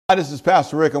Hi, this is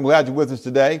Pastor Rick. I'm glad you're with us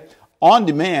today. On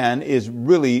demand is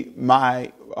really my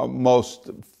most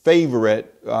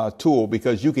favorite tool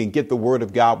because you can get the Word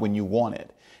of God when you want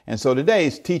it. And so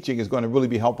today's teaching is going to really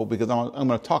be helpful because I'm going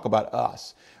to talk about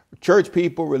us. Church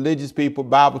people, religious people,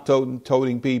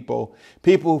 Bible-toting people,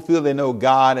 people who feel they know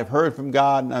God, have heard from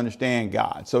God, and understand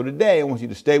God. So today, I want you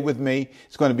to stay with me.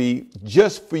 It's going to be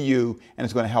just for you, and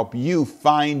it's going to help you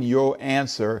find your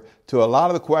answer to a lot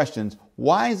of the questions.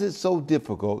 Why is it so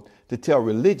difficult to tell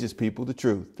religious people the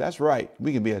truth? That's right.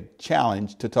 We can be a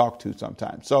challenge to talk to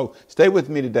sometimes. So stay with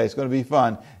me today. It's going to be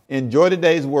fun. Enjoy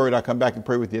today's word. I'll come back and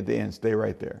pray with you at the end. Stay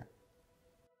right there.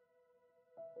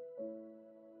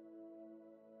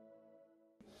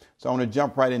 So I want to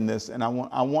jump right in this, and I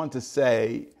want to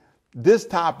say this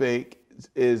topic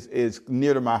is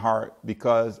near to my heart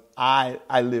because I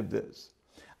live this.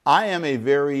 I am a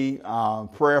very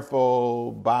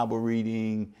prayerful, Bible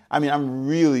reading. I'm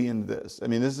really into this.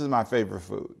 This is my favorite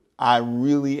food. I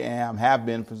really am, have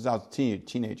been since I was a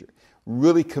teenager,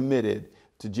 really committed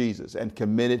to Jesus and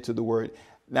committed to the Word.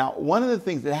 Now, one of the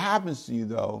things that happens to you,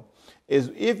 though,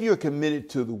 is if you're committed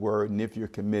to the Word and if you're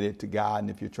committed to God and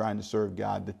if you're trying to serve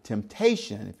God, the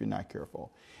temptation, if you're not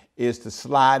careful, is to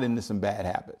slide into some bad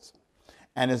habits.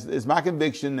 And it's my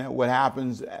conviction that what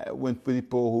happens when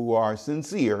people who are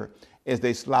sincere is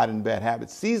they slide in bad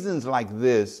habits. Seasons like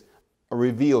this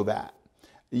reveal that.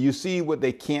 You see what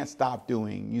they can't stop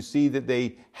doing. You see that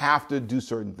they have to do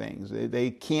certain things.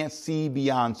 They can't see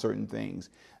beyond certain things.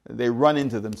 They run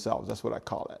into themselves. That's what I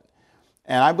call it.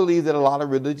 And I believe that a lot of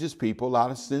religious people, a lot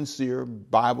of sincere,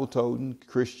 Bible-toting,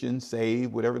 Christian,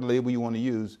 saved, whatever label you want to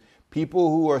use, people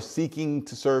who are seeking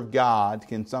to serve God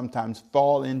can sometimes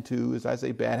fall into, as I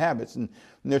say, bad habits. And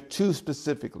there are two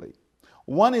specifically.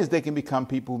 One is they can become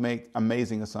people who make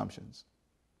amazing assumptions.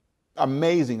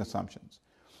 Amazing assumptions.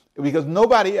 Because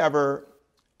nobody ever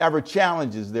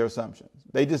challenges their assumptions.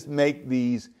 They just make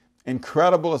these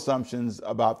incredible assumptions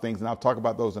about things, and I'll talk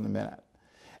about those in a minute.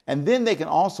 And then they can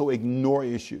also ignore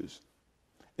issues.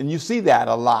 And you see that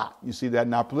a lot. You see that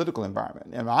in our political environment.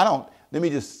 And let me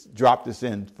just drop this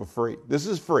in for free. This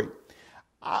is free.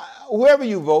 Whoever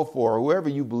you vote for, whoever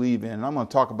you believe in, and I'm going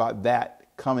to talk about that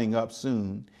coming up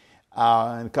soon. In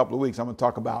a couple of weeks, I'm going to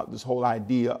talk about this whole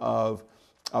idea of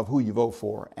who you vote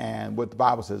for and what the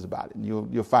Bible says about it. And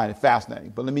you'll find it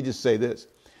fascinating. But let me just say this.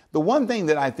 The one thing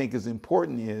that I think is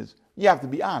important is you have to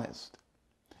be honest.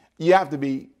 You have to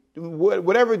be,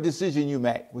 whatever decision you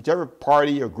make, whichever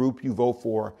party or group you vote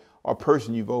for or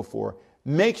person you vote for,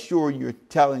 make sure you're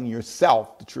telling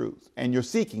yourself the truth and you're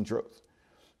seeking truth.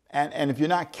 And if you're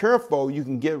not careful, you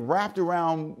can get wrapped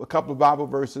around a couple of Bible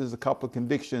verses, a couple of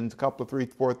convictions, a couple of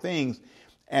 3-4 things,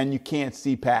 and you can't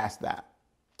see past that.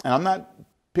 And I'm not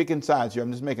picking sides here.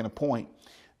 I'm just making a point.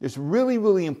 It's really,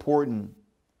 really important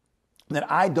that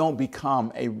I don't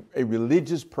become a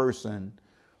religious person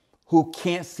who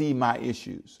can't see my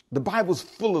issues. The Bible's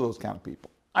full of those kind of people.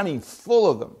 Full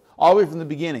of them, all the way from the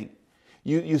beginning.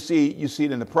 You see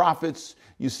it in the prophets.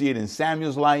 You see it in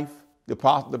Samuel's life, the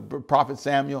prophet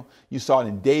Samuel. You saw it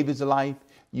in David's life.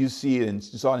 You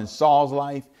saw it in Saul's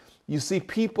life. You see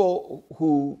people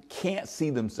who can't see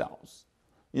themselves.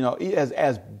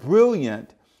 As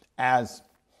brilliant as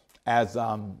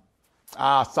Solomon,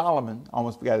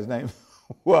 almost forgot his name,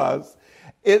 was.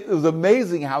 It was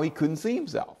amazing how he couldn't see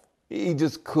himself. He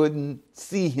just couldn't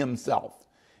see himself.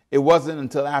 It wasn't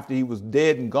until after he was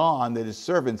dead and gone that his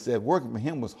servant said working for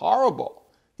him was horrible.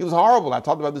 He was horrible. I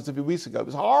talked about this a few weeks ago. It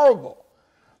was horrible.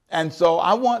 And so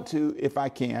I want to, if I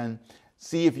can,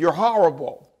 see if you're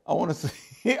horrible. I want to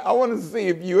see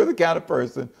if you're the kind of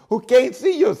person who can't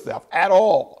see yourself at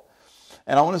all.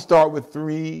 And I want to start with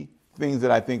 3 things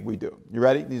that I think we do. You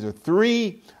ready? These are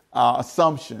 3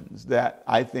 assumptions that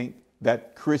I think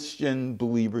that Christian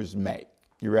believers make.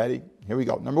 You ready? Here we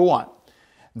go. Number 1,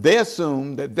 they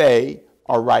assume that they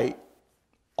are right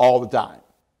all the time.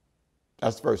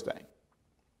 That's the first thing.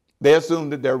 They assume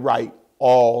that they're right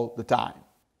all the time.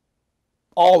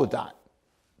 All the time.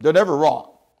 They're never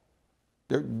wrong.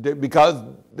 Because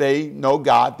they know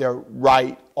God, they're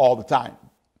right all the time.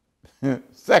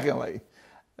 Secondly,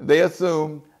 they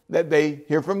assume that they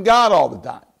hear from God all the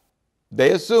time.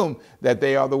 They assume that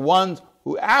they are the ones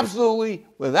who absolutely,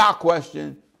 without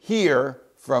question, hear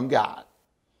from God.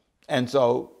 And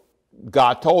so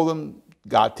God told them,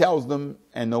 God tells them,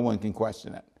 and no one can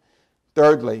question it.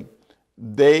 Thirdly,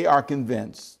 they are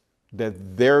convinced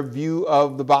that their view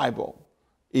of the Bible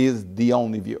is the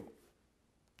only view.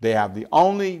 They have the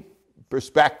only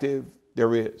perspective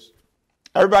there is.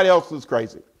 Everybody else is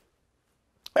crazy.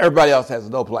 Everybody else has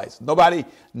no place.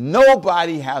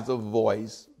 Nobody has a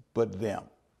voice but them.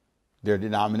 their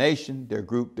denomination, their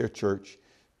group, their church,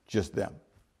 just them.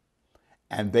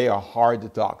 And they are hard to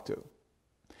talk to.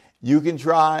 You can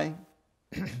try,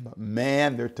 but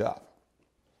man, they're tough.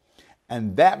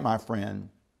 And that, my friend,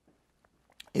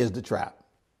 is the trap.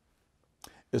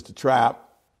 It's the trap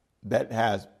that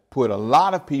has put a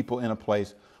lot of people in a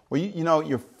place where,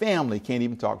 your family can't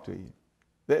even talk to you.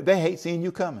 They hate seeing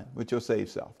you coming with your saved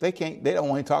self. They don't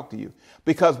want to talk to you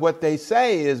because what they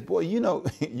say is, boy,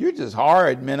 you're just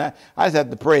hard, man. I just have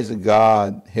to praise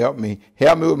God. Help me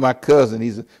with my cousin.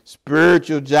 He's a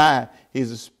spiritual giant.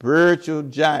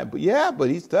 But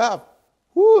he's tough.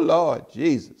 Whoo, Lord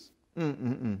Jesus.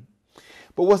 But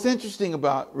what's interesting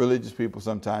about religious people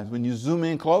sometimes, when you zoom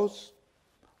in close,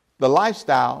 the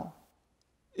lifestyle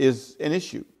is an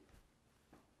issue.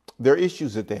 There are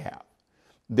issues that they have.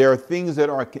 There are things that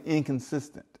are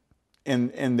inconsistent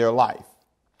in their life.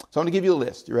 So I'm going to give you a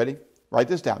list. You ready? Write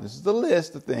this down. This is the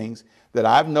list of things that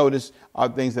I've noticed are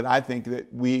things that I think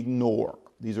that we ignore.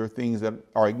 These are things that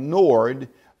are ignored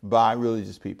by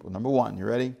religious people. Number one, you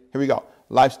ready? Here we go.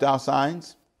 Lifestyle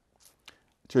signs,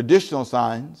 traditional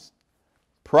signs,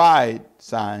 pride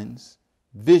signs,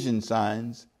 vision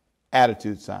signs,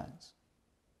 attitude signs.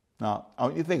 Now, I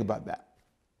want you to think about that.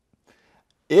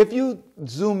 If you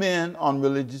zoom in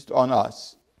on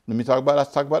us, let me talk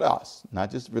about us,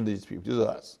 not just religious people, just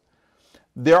us.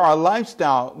 There are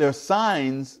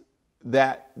signs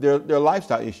that they're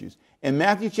lifestyle issues. In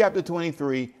Matthew chapter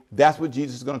 23, that's what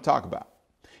Jesus is going to talk about.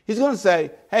 He's going to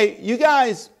say, hey, you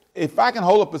guys, if I can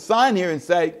hold up a sign here and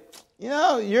say, you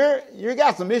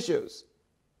got some issues.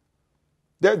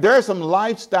 There are some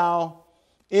lifestyle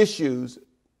issues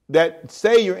that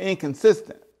say you're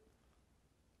inconsistent.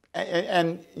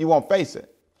 And you won't face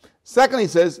it. Secondly, he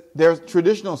says there's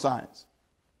traditional signs.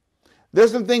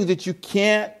 There's some things that you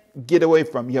can't get away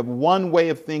from. You have one way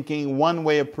of thinking, one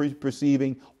way of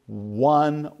perceiving,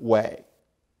 one way.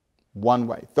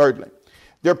 Thirdly,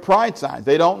 they're pride signs.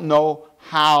 They don't know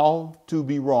how to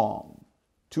be wrong.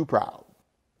 Too proud.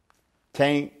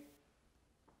 Can't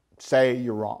say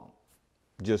you're wrong.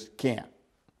 Just can't.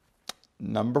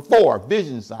 Number 4,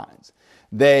 vision signs.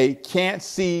 They can't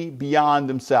see beyond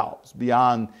themselves,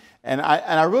 and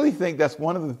I really think that's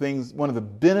one of the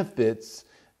benefits,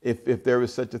 if there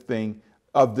is such a thing,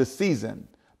 of this season,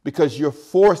 because you're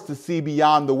forced to see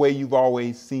beyond the way you've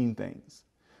always seen things.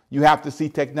 You have to see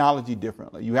technology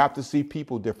differently. You have to see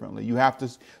people differently. You have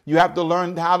to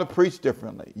learn how to preach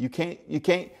differently. You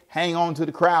can't hang on to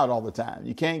the crowd all the time.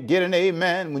 You can't get an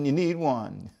amen when you need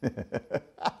one.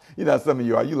 Some of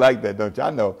you are. You like that, don't you? I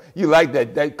know. You like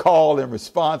that call and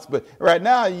response, but right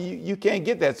now you can't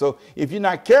get that. So if you're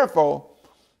not careful,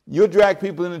 you'll drag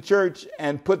people in the church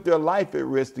and put their life at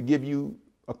risk to give you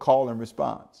a call and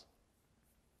response.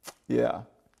 Yeah,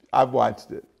 I've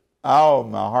watched it. Oh,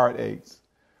 my heart aches.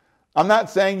 I'm not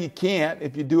saying you can't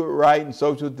if you do it right and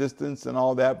social distance and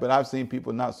all that, but I've seen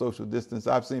people not social distance.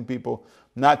 I've seen people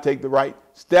not take the right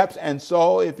steps. And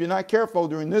so if you're not careful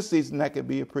during this season, that could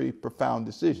be a pretty profound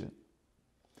decision.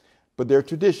 But there are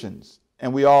traditions,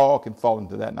 and we all can fall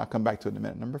into that. And I'll come back to it in a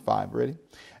minute. Number 5, ready?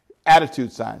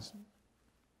 Attitude signs.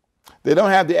 They don't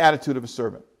have the attitude of a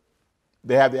servant.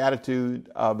 They have the attitude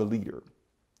of a leader,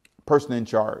 person in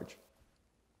charge.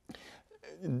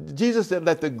 Jesus said,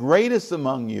 let the greatest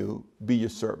among you be your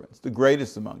servants. The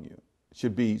greatest among you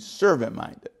should be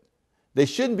servant-minded. They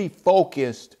shouldn't be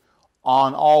focused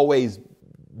on always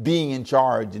being in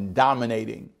charge and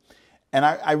dominating. And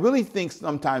I really think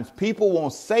sometimes people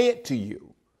won't say it to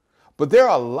you, but there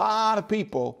are a lot of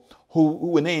people who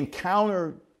when they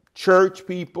encounter church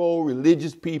people,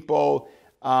 religious people,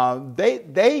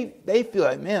 they feel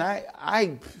like, man,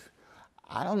 I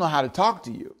don't know how to talk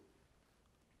to you.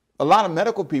 A lot of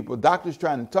medical people, doctors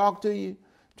trying to talk to you,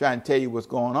 trying to tell you what's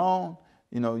going on.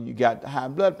 You got high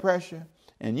blood pressure,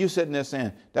 and you sitting there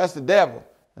saying, that's the devil.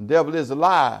 The devil is a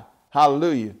lie.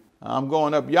 Hallelujah. I'm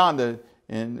going up yonder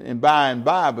and by and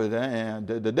by, but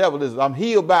the devil is, I'm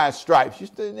healed by his stripes.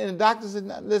 And the doctor said,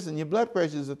 listen, your blood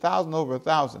pressure is 1,000 over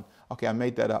 1,000. Okay, I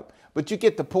made that up. But you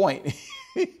get the point.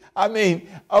 I mean,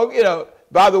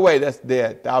 by the way, that's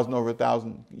dead. 1,000 over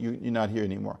 1,000, you're not here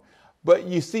anymore. But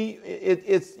you see,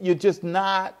 you're just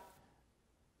not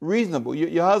reasonable.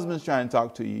 Your husband's trying to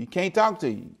talk to you. He can't talk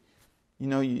to you.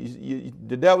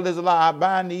 The devil is a lie. I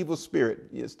bind the evil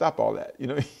spirit. Stop all that.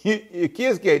 Your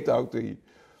kids can't talk to you.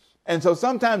 And so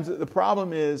sometimes the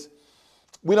problem is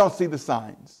we don't see the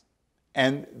signs.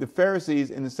 And the Pharisees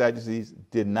and the Sadducees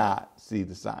did not see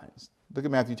the signs. Look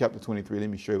at Matthew chapter 23. Let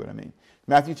me show you what I mean.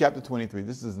 Matthew chapter 23.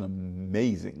 This is an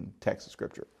amazing text of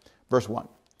scripture. Verse 1.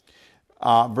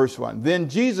 Verse 1. Then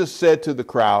Jesus said to the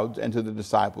crowds and to the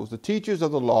disciples, the teachers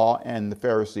of the law and the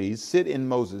Pharisees sit in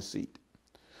Moses' seat.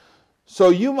 So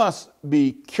you must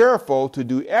be careful to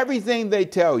do everything they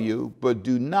tell you, but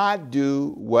do not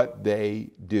do what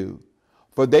they do.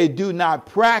 For they do not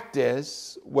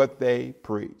practice what they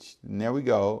preach. And there we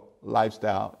go,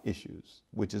 lifestyle issues,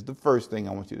 which is the first thing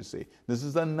I want you to see. This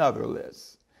is another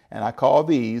list. And I call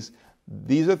these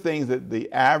are things that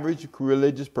the average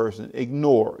religious person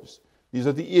ignores. These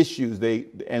are the issues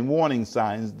and warning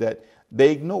signs that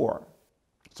they ignore.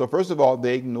 So first of all,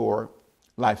 they ignore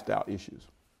lifestyle issues.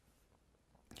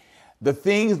 The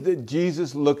things that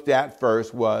Jesus looked at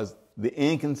first was the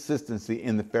inconsistency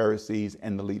in the Pharisees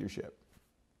and the leadership.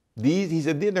 He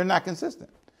said, they're not consistent.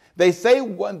 They say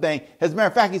one thing. As a matter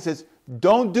of fact, he says,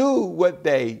 don't do what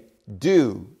they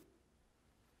do.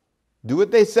 Do what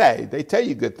they say. They tell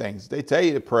you good things. They tell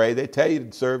you to pray. They tell you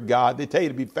to serve God. They tell you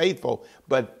to be faithful,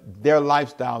 but their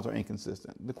lifestyles are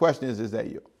inconsistent. The question is that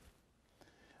you?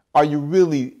 Are you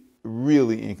really,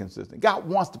 really inconsistent? God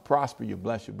wants to prosper you,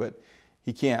 bless you, but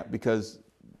he can't because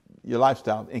your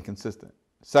lifestyle is inconsistent.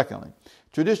 Secondly,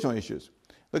 traditional issues.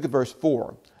 Look at verse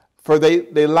 4. For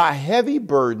they lie heavy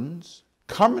burdens,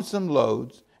 cumbersome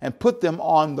loads, and put them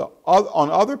on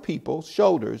other people's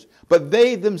shoulders, but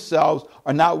they themselves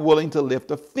are not willing to lift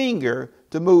a finger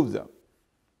to move them.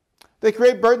 They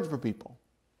create burdens for people.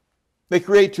 They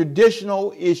create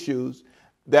traditional issues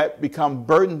that become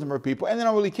burdens for people, and they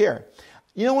don't really care.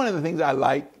 You know, one of the things I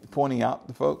like pointing out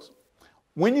to folks,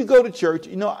 when you go to church,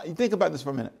 you think about this for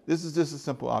a minute. This is just a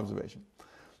simple observation.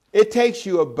 It takes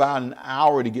you about an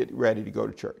hour to get ready to go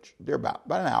to church. They're about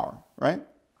an hour, right?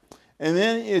 And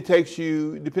then it takes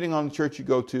you, depending on the church you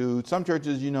go to, some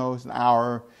churches, it's an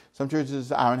hour. Some churches, it's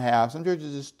an hour and a half. Some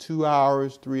churches, it's 2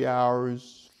 hours, 3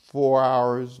 hours, 4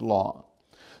 hours long.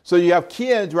 So you have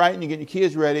kids, right? And you get your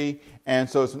kids ready. And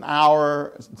so it's an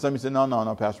hour. Somebody said,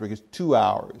 no, Pastor Rick, it's 2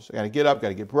 hours. I got to get up, got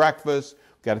to get breakfast,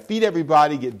 got to feed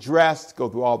everybody, get dressed, go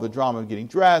through all the drama of getting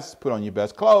dressed, put on your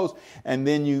best clothes, and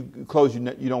then clothes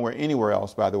you don't wear anywhere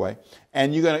else, by the way.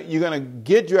 And you're gonna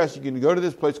get dressed. You're gonna go to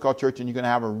this place called church, and you're gonna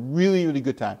have a really, really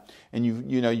good time. And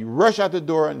you rush out the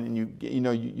door, and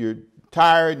you're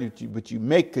tired, but you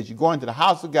make because you're going to the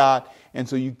house of God. And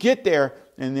so you get there,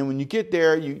 and then when you get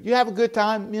there, you have a good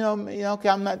time. Okay,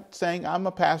 I'm not saying I'm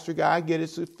a pastor guy. I get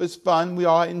it. It's fun. We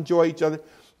all enjoy each other.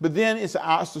 But then it's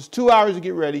 2 hours to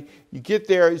get ready. You get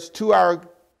there, it's 2 hour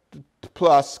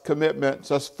plus commitment,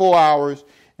 so that's 4 hours.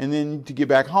 And then to get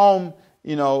back home,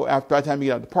 after by the time you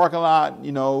get out the parking lot,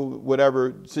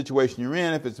 whatever situation you're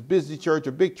in, if it's a busy church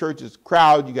or big church, it's a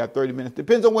crowd, you got 30 minutes.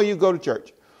 Depends on where you go to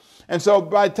church. And so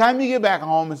by the time you get back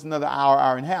home, it's another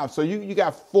hour and a half. So you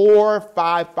got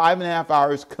 5.5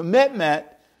 hours commitment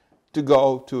to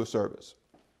go to a service.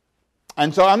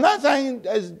 And so I'm not saying,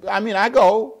 I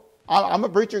go. I'm a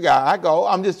preacher guy. I go.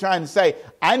 I'm just trying to say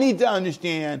I need to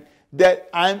understand that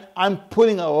I'm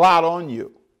putting a lot on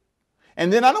you.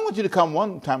 And then I don't want you to come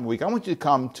one time a week. I want you to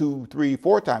come 2, 3,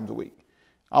 4 times a week.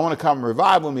 I want to come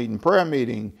revival meeting, prayer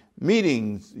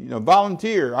meetings,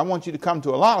 volunteer. I want you to come to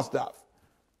a lot of stuff.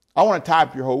 I want to tie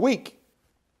up your whole week.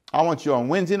 I want you on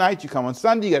Wednesday night. You come on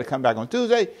Sunday. You got to come back on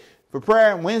Tuesday for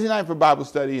prayer, and Wednesday night for Bible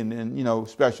study, and then,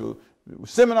 special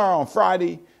seminar on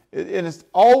Friday. And it's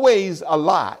always a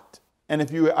lot. And if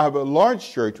you have a large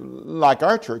church like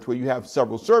our church where you have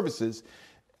several services,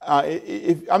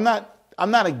 I'm not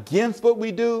against what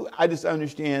we do. I just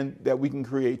understand that we can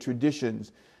create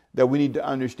traditions that we need to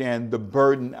understand the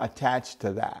burden attached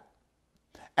to that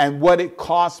and what it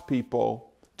costs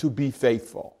people to be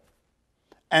faithful.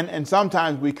 And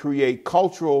sometimes we create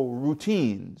cultural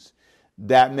routines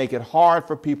that make it hard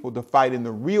for people to fight in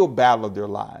the real battle of their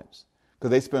lives, because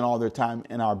they spend all their time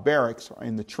in our barracks or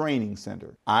in the training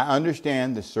center. I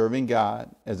understand that serving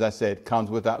God, as I said, comes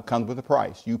with a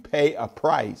price. You pay a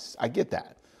price. I get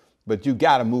that. But you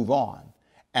got to move on.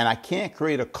 And I can't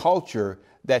create a culture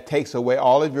that takes away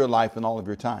all of your life and all of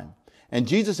your time. And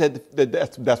Jesus said that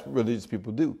that's what religious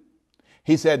people do.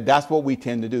 He said that's what we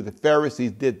tend to do. The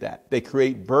Pharisees did that. They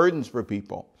create burdens for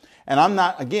people. And I'm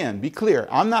not, again, be clear,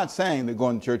 I'm not saying that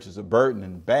going to church is a burden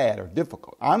and bad or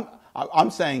difficult. I'm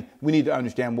saying we need to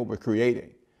understand what we're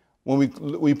creating. When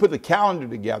we put the calendar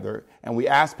together and we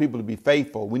ask people to be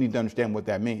faithful, we need to understand what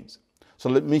that means. So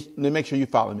let me make sure you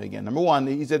follow me again. Number one,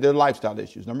 he said there are lifestyle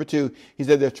issues. Number two, he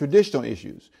said there are traditional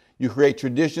issues. You create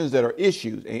traditions that are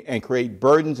issues and create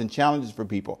burdens and challenges for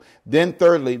people. Then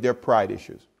thirdly, there are pride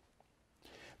issues.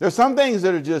 There are some things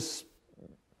that are just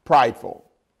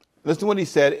prideful. Listen to what he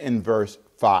said in verse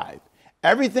 5.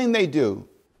 Everything they do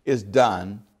is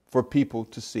done for people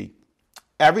to see.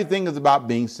 Everything is about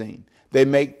being seen. They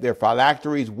make their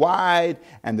phylacteries wide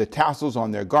and the tassels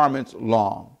on their garments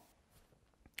long.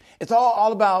 It's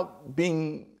all about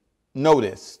being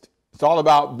noticed. It's all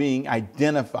about being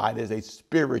identified as a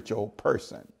spiritual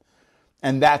person.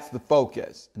 And that's the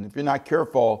focus. And if you're not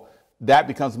careful, that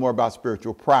becomes more about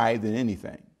spiritual pride than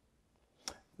anything.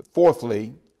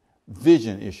 Fourthly,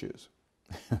 vision issues.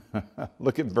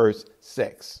 Look at verse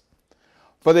 6.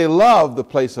 For they love the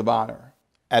place of honor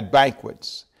at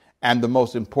banquets and the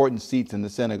most important seats in the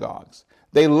synagogues.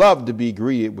 They love to be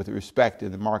greeted with respect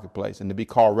in the marketplace and to be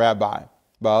called rabbi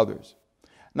by others.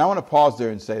 Now I want to pause there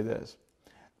and say this.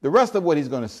 The rest of what he's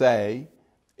going to say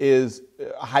is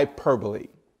hyperbole.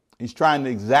 He's trying to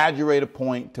exaggerate a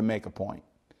point to make a point.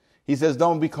 He says,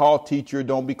 don't be called teacher,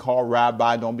 don't be called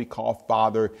rabbi, don't be called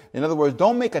father. In other words,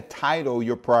 don't make a title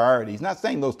your priority. He's not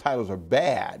saying those titles are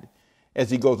bad as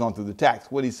he goes on through the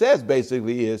text. What he says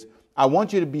basically is, I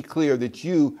want you to be clear that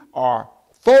you are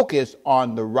focused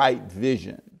on the right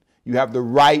vision. You have the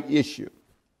right issue.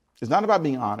 It's not about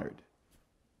being honored.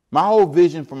 My whole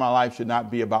vision for my life should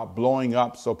not be about blowing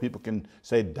up so people can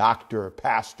say doctor,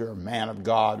 pastor, man of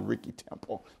God, Ricky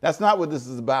Temple. That's not what this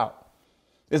is about.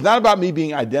 It's not about me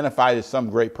being identified as some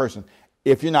great person.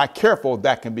 If you're not careful,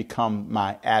 that can become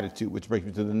my attitude, which brings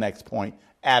me to the next point,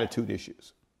 attitude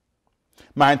issues.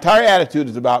 My entire attitude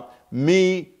is about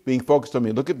me being focused on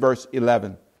me. Look at verse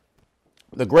 11.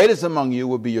 The greatest among you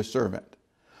will be your servant.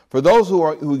 For those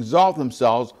who exalt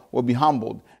themselves will be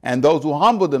humbled, and those who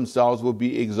humble themselves will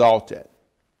be exalted.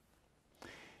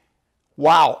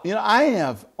 Wow. I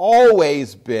have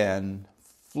always been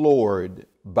floored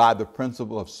by the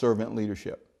principle of servant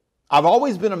leadership. I've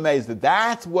always been amazed that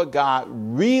that's what God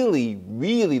really,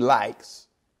 really likes.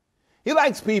 He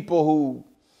likes people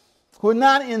who are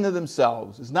not into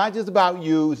themselves. It's not just about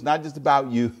you. It's not just about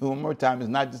you. One more time, it's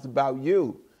not just about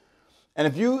you. And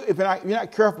if you're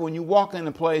not careful when you walk in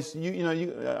a place,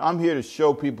 I'm here to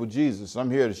show people Jesus.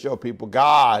 I'm here to show people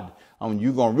God.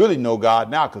 You're going to really know God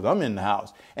now because I'm in the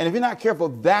house. And if you're not careful,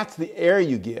 that's the air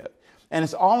you give. And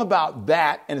it's all about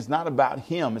that, and it's not about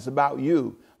him. It's about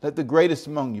you. Let the greatest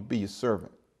among you be your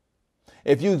servant.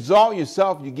 If you exalt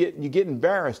yourself, you get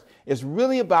embarrassed. It's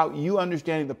really about you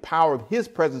understanding the power of his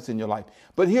presence in your life.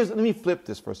 But let me flip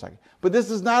this for a second. But this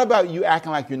is not about you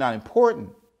acting like you're not important.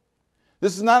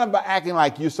 This is not about acting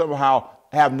like you somehow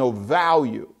have no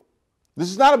value. This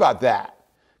is not about that.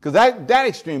 Because that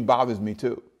extreme bothers me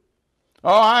too.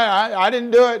 Oh, I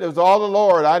didn't do it. It was all the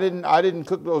Lord. I didn't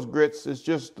cook those grits. It's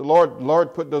just the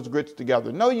Lord put those grits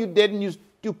together. No, you didn't.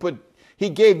 He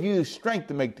gave you strength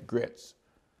to make the grits.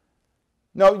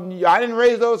 No, I didn't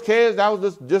raise those kids. That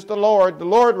was just the Lord. The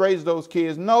Lord raised those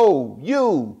kids. No,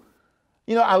 you.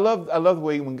 I love the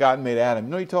way when God made Adam.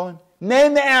 You know what he told him?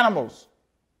 Name the animals.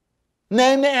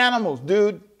 Name the animals,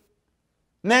 dude.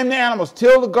 Name the animals.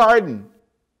 Till the garden.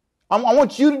 I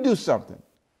want you to do something.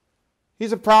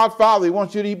 He's a proud father. He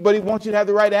wants you to have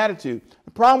the right attitude.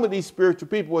 The problem with these spiritual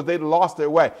people is they lost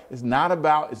their way. It's not a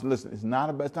bad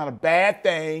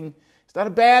thing. It's not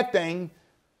a bad thing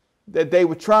that they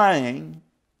were trying.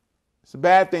 It's a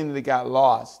bad thing that they got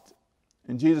lost.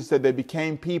 And Jesus said they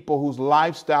became people whose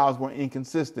lifestyles were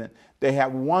inconsistent. They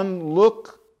had one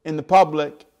look in the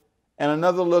public and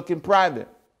another look in private.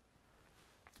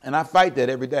 And I fight that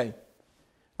every day.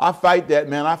 I fight that,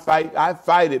 man. I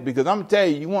fight it because I'm going to tell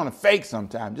you, you want to fake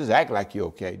sometimes. Just act like you're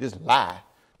okay. Just lie.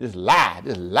 Just lie.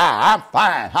 I'm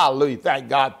fine. Hallelujah. Thank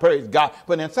God. Praise God.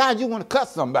 But inside you want to cut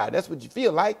somebody. That's what you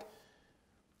feel like.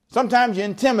 Sometimes you're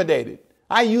intimidated.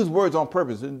 I use words on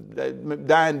purpose.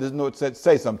 Diane doesn't know what to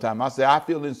say sometimes. I say, I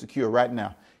feel insecure right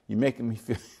now. You're making me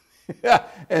feel.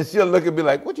 And she'll look at me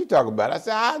like, what you talking about? I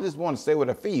say, I just want to say what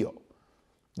I feel.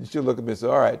 And she'll look at me and say,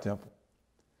 all right, Temple.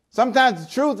 Sometimes the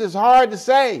truth is hard to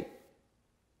say.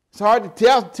 It's hard to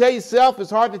tell yourself. It's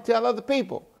hard to tell other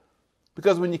people.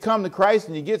 Because when you come to Christ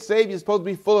and you get saved, you're supposed to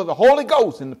be full of the Holy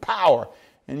Ghost and the power.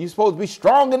 And you're supposed to be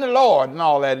strong in the Lord and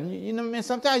all that. And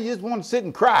sometimes you just want to sit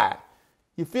and cry.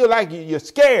 You feel like you're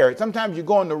scared. Sometimes you're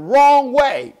going the wrong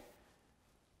way.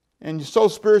 And you're so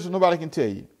spiritual, nobody can tell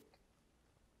you.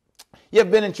 You ever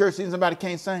been in church, seen somebody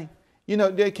can't sing?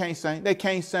 They can't sing. They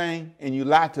can't sing, and you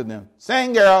lie to them.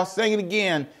 Sing, girl. Sing it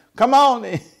again. Come on.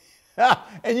 And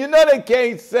they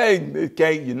can't sing.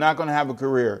 You're not going to have a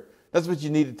career. That's what you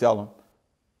need to tell them.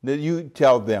 That you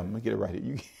tell them. Let me get it right here.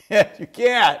 You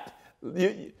can't.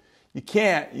 You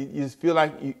can't. You just feel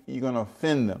like you're going to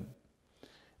offend them.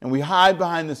 And we hide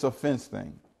behind this offense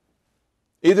thing.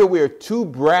 Either we're too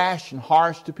brash and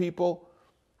harsh to people,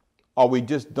 or we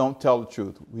just don't tell the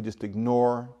truth. We just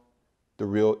ignore the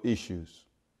real issues.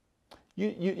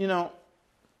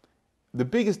 the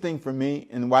biggest thing for me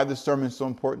and why this sermon is so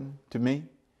important to me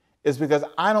is because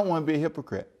I don't want to be a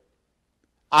hypocrite.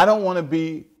 I don't want to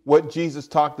be what Jesus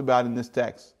talked about in this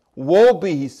text. Woe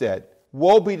be, he said.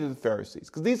 Woe be to the Pharisees,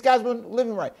 because these guys weren't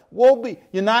living right. Woe be.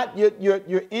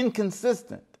 You're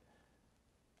inconsistent.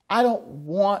 I don't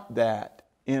want that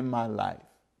in my life.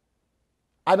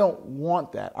 I don't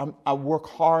want that. I work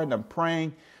hard and I'm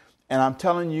praying, and I'm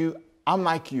telling you, I'm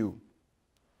like you.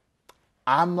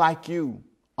 I'm like you.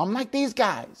 I'm like these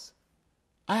guys.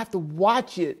 I have to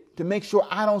watch it to make sure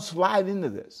I don't slide into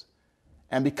this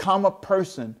and become a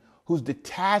person who's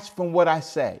detached from what I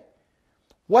say.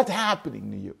 What's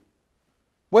happening to you?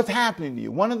 What's happening to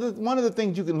you? One of the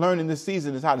things you can learn in this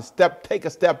season is how to take a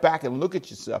step back and look at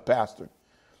yourself, Pastor.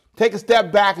 Take a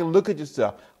step back and look at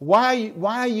yourself. Why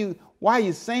are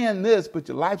you saying this, but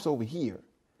your life's over here?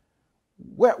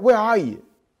 Where are you?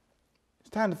 It's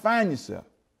time to find yourself.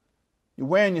 You're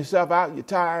wearing yourself out. You're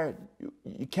tired.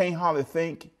 You can't hardly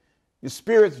think. Your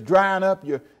spirit's drying up.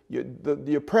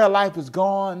 Your prayer life is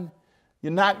gone. You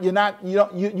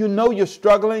know you're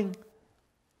struggling.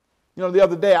 You know, the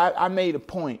other day I made a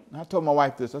point. I told my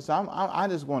wife this. I said, I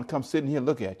just want to come sit in here and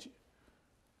look at you.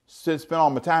 Spend all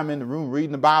my time in the room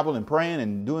reading the Bible and praying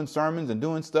and doing sermons and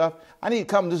doing stuff. I need to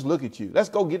come and just look at you. Let's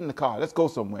go get in the car. Let's go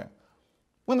somewhere.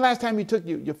 When the last time you took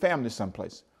your family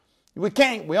someplace? We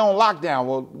can't. We're on lockdown.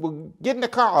 We'll get in the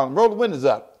car and roll the windows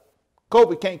up.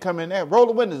 COVID can't come in there. Roll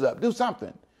the windows up. Do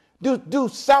something. Do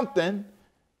something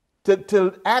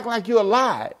to act like you're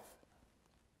alive.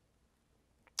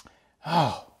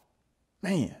 Oh,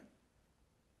 man.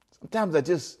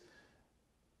 Sometimes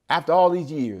after all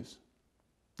these years,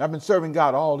 I've been serving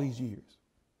God all these years,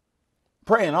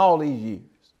 praying all these years.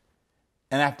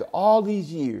 And after all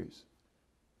these years,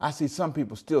 I see some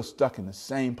people still stuck in the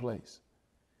same place,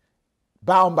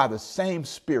 bound by the same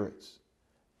spirits,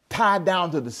 tied down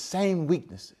to the same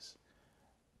weaknesses,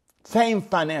 same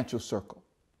financial circle.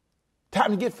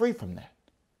 Time to get free from that.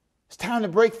 It's time to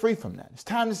break free from that. It's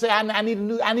time to say, I need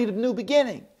a new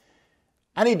beginning.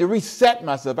 I need to reset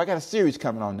myself. I got a series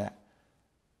coming on that.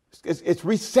 It's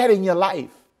resetting your life.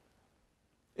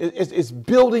 It's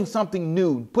building something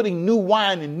new, putting new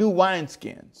wine in new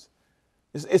wineskins.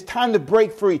 It's time to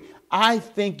break free. I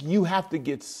think you have to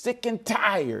get sick and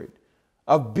tired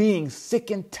of being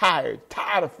sick and tired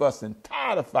of fussing,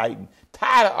 tired of fighting,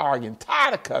 tired of arguing,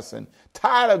 tired of cussing,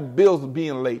 tired of bills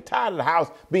being late, tired of the house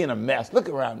being a mess. Look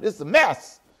around. It's a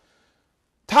mess.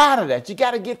 Tired of that. You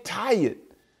got to get tired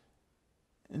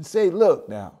and say, look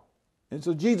now. And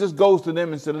so Jesus goes to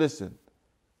them and said, listen,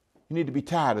 you need to be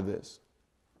tired of this.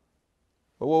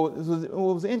 But what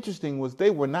was interesting was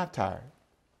they were not tired.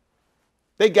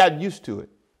 They got used to it.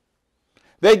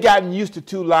 They gotten used to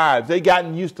two lives. They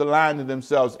gotten used to lying to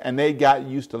themselves, and they got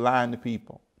used to lying to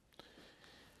people.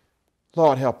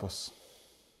 Lord, help us.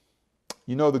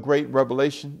 You know the great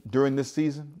revelation during this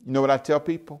season? You know what I tell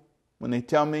people when they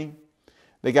tell me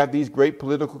they got these great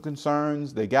political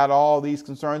concerns, they got all these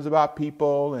concerns about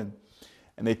people, and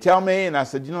they tell me, and I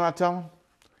said, you know what I tell them?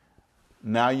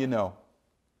 Now you know.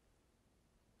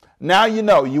 Now you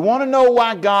know. You want to know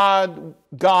why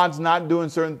God's not doing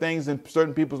certain things in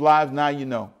certain people's lives? Now you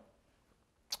know.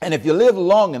 And if you live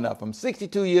long enough, I'm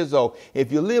 62 years old.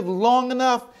 If you live long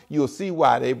enough, you'll see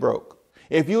why they broke.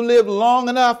 If you live long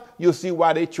enough, you'll see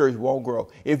why their church won't grow.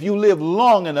 If you live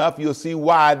long enough, you'll see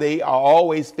why they are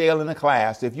always failing a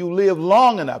class. If you live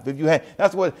long enough,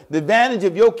 that's what the advantage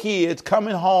of your kids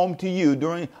coming home to you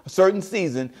during a certain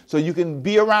season, so you can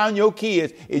be around your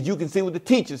kids, is you can see what the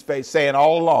teachers face saying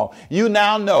all along. You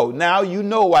now know. Now you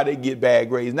know why they get bad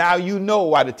grades. Now you know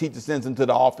why the teacher sends them to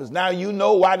the office. Now you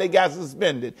know why they got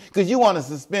suspended, because you want to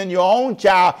suspend your own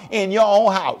child in your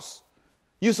own house.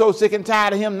 You so sick and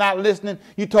tired of him not listening.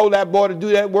 You told that boy to do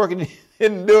that work and he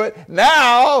didn't do it.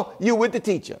 Now you with the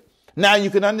teacher. Now you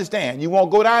can understand. You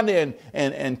won't go down there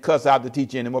and cuss out the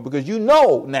teacher anymore, because you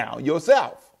know now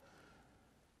yourself.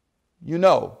 You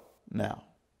know now.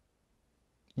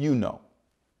 You know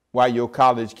why your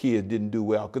college kids didn't do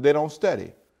well, because they don't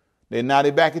study.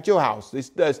 They're back at your house.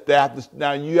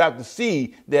 Now you have to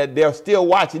see that they're still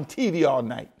watching TV all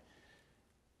night.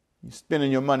 You're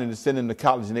spending your money to send them to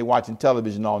college and they're watching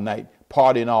television all night,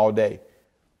 partying all day.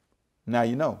 Now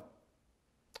you know.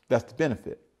 That's the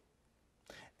benefit.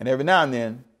 And every now and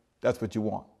then, that's what you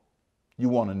want. You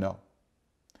want to know.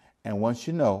 And once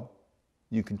you know,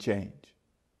 you can change.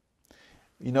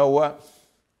 You know what?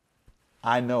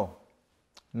 I know.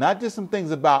 Not just some things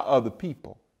about other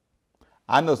people.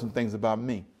 I know some things about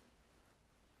me.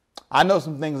 I know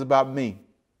some things about me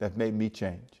that made me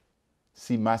change.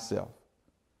 See myself.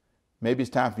 Maybe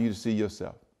it's time for you to see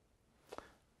yourself.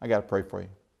 I got to pray for you.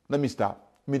 Let me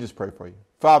stop. Let me just pray for you.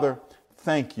 Father,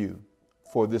 thank you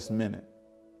for this minute,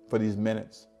 for these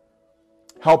minutes.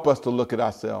 Help us to look at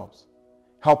ourselves.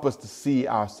 Help us to see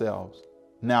ourselves.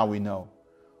 Now we know.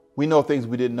 We know things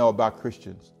we didn't know about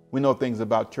Christians. We know things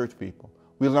about church people.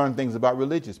 We learn things about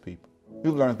religious people.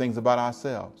 We've learned things about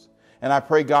ourselves. And I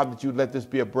pray, God, that you'd let this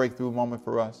be a breakthrough moment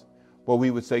for us, where we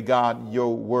would say, God,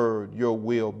 your word, your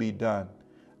will be done.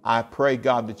 I pray,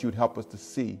 God, that you'd help us to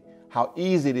see how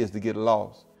easy it is to get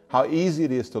lost, how easy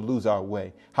it is to lose our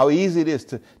way, how easy it is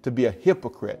to be a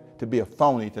hypocrite, to be a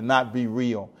phony, to not be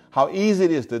real, how easy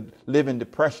it is to live in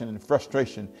depression and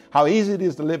frustration, how easy it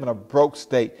is to live in a broke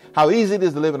state, how easy it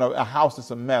is to live in a house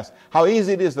that's a mess, how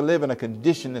easy it is to live in a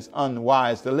condition that's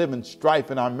unwise, to live in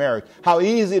strife in our marriage, how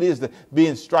easy it is to be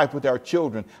in strife with our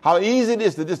children, how easy it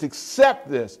is to just accept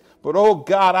this. But, oh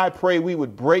God, I pray we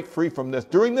would break free from this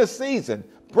during this season.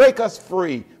 Break us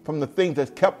free from the things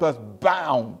that kept us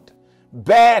bound.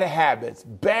 Bad habits,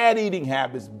 bad eating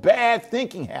habits, bad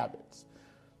thinking habits.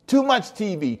 Too much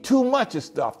TV, too much of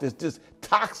stuff that's just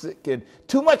toxic, and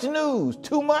too much news,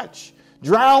 too much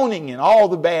drowning in all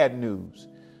the bad news.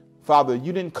 Father,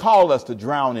 you didn't call us to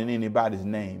drown in anybody's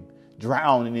name,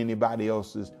 drown in anybody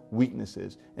else's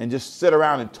weaknesses, and just sit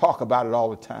around and talk about it all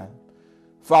the time.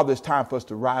 Father, it's time for us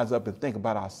to rise up and think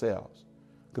about ourselves,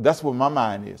 because that's where my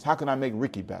mind is. How can I make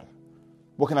Ricky better?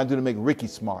 What can I do to make Ricky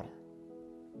smarter?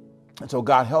 And so,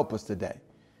 God, help us today.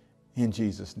 In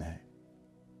Jesus' name.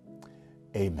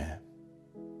 Amen.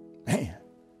 Man,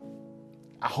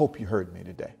 I hope you heard me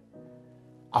today.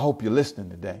 I hope you're listening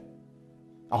today.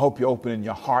 I hope you're opening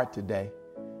your heart today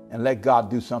and let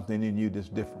God do something in you that's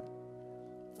different.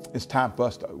 It's time for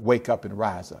us to wake up and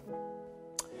rise up.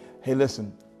 Hey,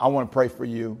 listen, I want to pray for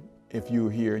you if you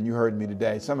were here and you heard me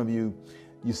today. Some of you,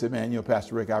 you said, man,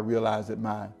 Pastor Rick, I realize that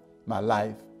my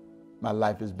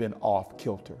life has been off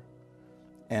kilter.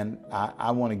 And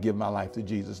I want to give my life to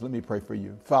Jesus. Let me pray for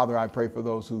you. Father, I pray for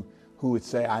those who would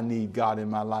say, I need God in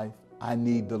my life. I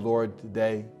need the Lord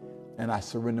today, and I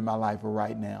surrender my life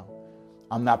right now.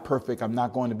 I'm not perfect. I'm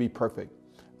not going to be perfect,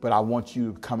 but I want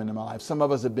you to come into my life. Some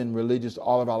of us have been religious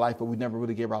all of our life, but we never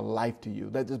really gave our life to you.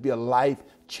 Let this be a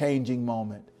life-changing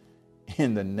moment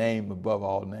in the name above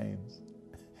all names.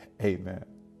 Amen.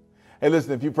 Hey,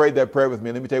 listen, if you prayed that prayer with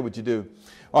me, let me tell you what you do.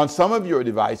 On some of your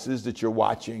devices that you're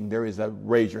watching, there is a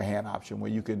raise your hand option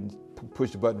where you can push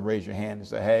the button, raise your hand and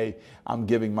say, hey, I'm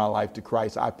giving my life to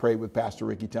Christ. I prayed with Pastor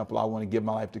Ricky Temple. I want to give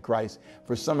my life to Christ.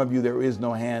 For some of you, there is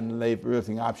no hand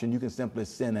lifting option. You can simply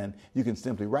send in. You can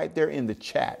simply, right there in the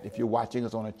chat, if you're watching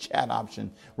us on a chat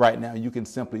option right now, you can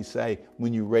simply say,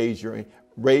 when you raise your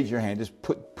hand, just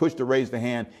push the raise the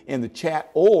hand in the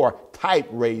chat, or type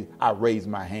I raise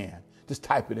my hand. Just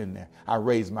type it in there. I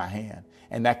raise my hand.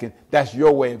 And that's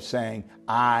your way of saying,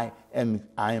 I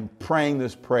am praying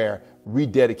this prayer,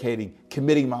 rededicating,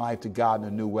 committing my life to God in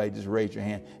a new way. Just raise your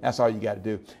hand. That's all you got to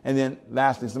do. And then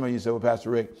lastly, some of you say, well, Pastor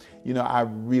Rick, I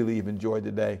really have enjoyed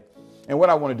the day. And what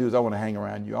I want to do is I want to hang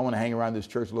around you. I want to hang around this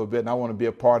church a little bit, and I want to be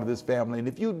a part of this family. And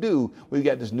if you do, we've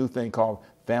got this new thing called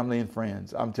Family and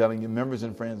Friends. I'm telling you, members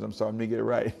and friends. I'm sorry, let me get it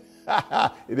right.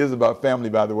 It is about family,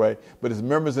 by the way, but it's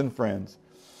members and friends.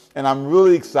 And I'm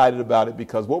really excited about it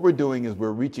because what we're doing is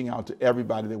we're reaching out to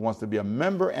everybody that wants to be a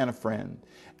member and a friend.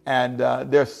 And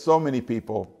there's so many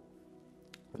people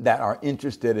that are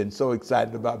interested and so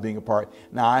excited about being a part.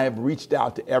 Now, I have reached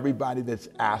out to everybody that's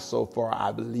asked so far,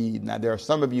 I believe. Now, there are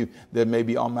some of you that may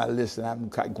be on my list and I haven't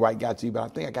quite got to you, but I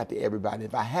think I got to everybody.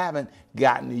 If I haven't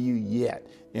gotten to you yet,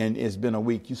 and it's been a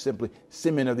week, you simply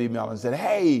send me another email and say,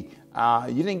 hey,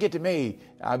 you didn't get to me.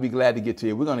 I'll be glad to get to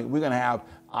you. We're gonna have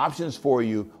options for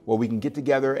you where we can get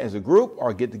together as a group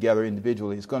or get together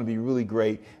individually. It's going to be really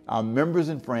great. Members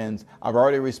and friends, I've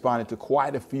already responded to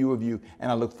quite a few of you,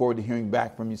 and I look forward to hearing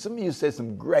back from you. Some of you said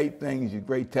some great things,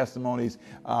 great testimonies,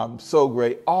 so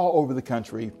great, all over the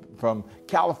country, from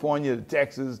California to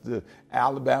Texas to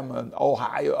Alabama and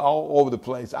Ohio, all over the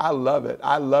place. I love it.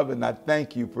 I love it, and I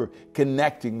thank you for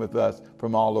connecting with us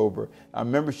from all over.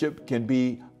 Membership can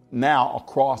be now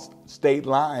across state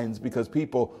lines because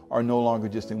people are no longer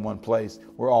just in one place.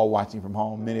 We're all watching from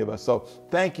home, many of us. So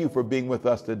thank you for being with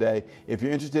us today. If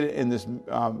you're interested in this,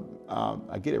 I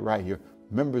get it right here,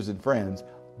 members and friends,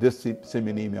 just send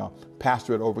me an email,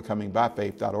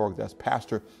 pastor@overcomingbyfaith.org. That's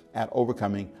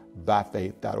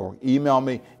pastor@overcomingbyfaith.org. Email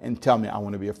me and tell me I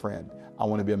want to be a friend. I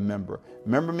want to be a member.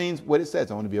 Member means what it says.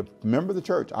 I want to be a member of the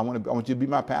church. I want you to be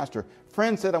my pastor.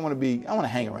 Friend said I want to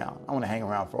hang around. I want to hang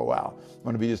around for a while. I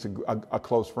want to be just a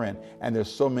close friend. And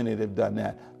there's so many that have done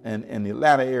that. And in the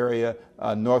Atlanta area,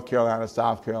 North Carolina,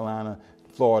 South Carolina,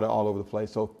 Florida, all over the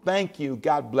place. So thank you.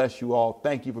 God bless you all.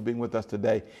 Thank you for being with us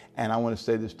today. And I want to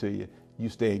say this to you. You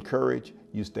stay encouraged.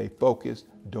 You stay focused.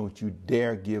 Don't you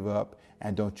dare give up.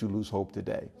 And don't you lose hope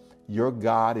today. Your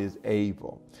God is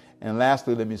able. And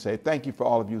lastly, let me say thank you for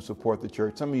all of you who support the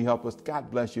church. Some of you help us.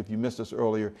 God bless you. If you missed us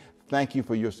earlier, thank you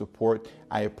for your support.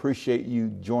 I appreciate you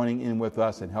joining in with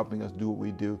us and helping us do what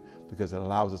we do, because it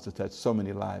allows us to touch so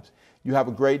many lives. You have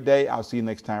a great day. I'll see you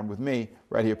next time with me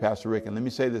right here, Pastor Rick. And let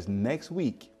me say this, next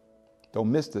week,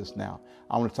 don't miss this now.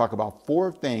 I want to talk about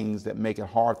 4 things that make it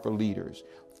hard for leaders.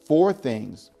 4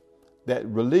 things that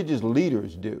religious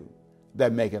leaders do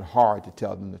that make it hard to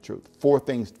tell them the truth. 4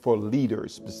 things for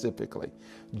leaders specifically.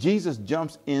 Jesus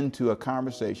jumps into a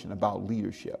conversation about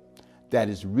leadership that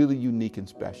is really unique and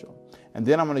special. And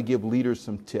then I'm going to give leaders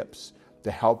some tips to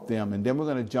help them. And then we're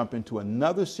going to jump into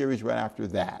another series right after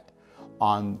that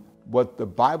on what the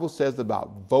Bible says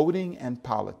about voting and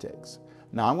politics.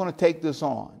 Now, I'm going to take this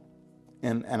on,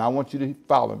 and I want you to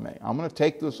follow me. I'm going to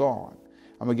take this on.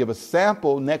 I'm going to give a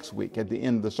sample next week at the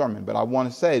end of the sermon, but I want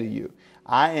to say to you,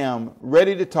 I am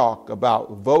ready to talk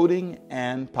about voting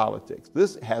and politics.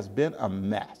 This has been a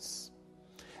mess,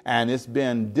 and it's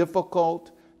been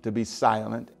difficult to be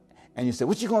silent. And you say,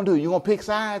 what you going to do? You going to pick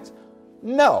sides?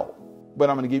 No, but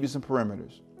I'm going to give you some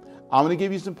perimeters. I'm going to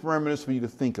give you some perimeters for you to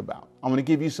think about. I'm going to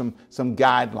give you some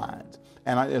guidelines.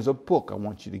 And there's a book I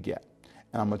want you to get.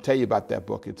 And I'm going to tell you about that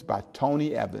book. It's by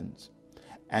Tony Evans.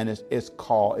 And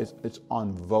it's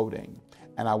on voting.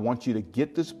 And I want you to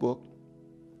get this book.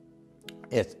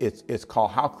 It's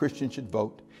called How Christians Should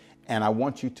Vote. And I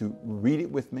want you to read it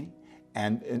with me.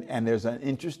 And there's an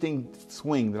interesting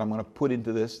swing that I'm going to put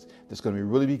into this that's going to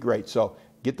really be great. So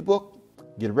get the book.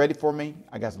 Get ready for me.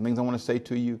 I got some things I want to say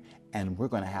to you, and we're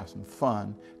going to have some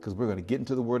fun because we're going to get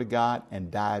into the Word of God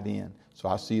and dive in. So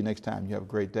I'll see you next time. You have a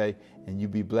great day, and you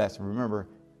be blessed. And remember,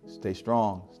 stay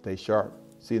strong, stay sharp.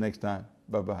 See you next time.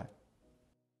 Bye-bye.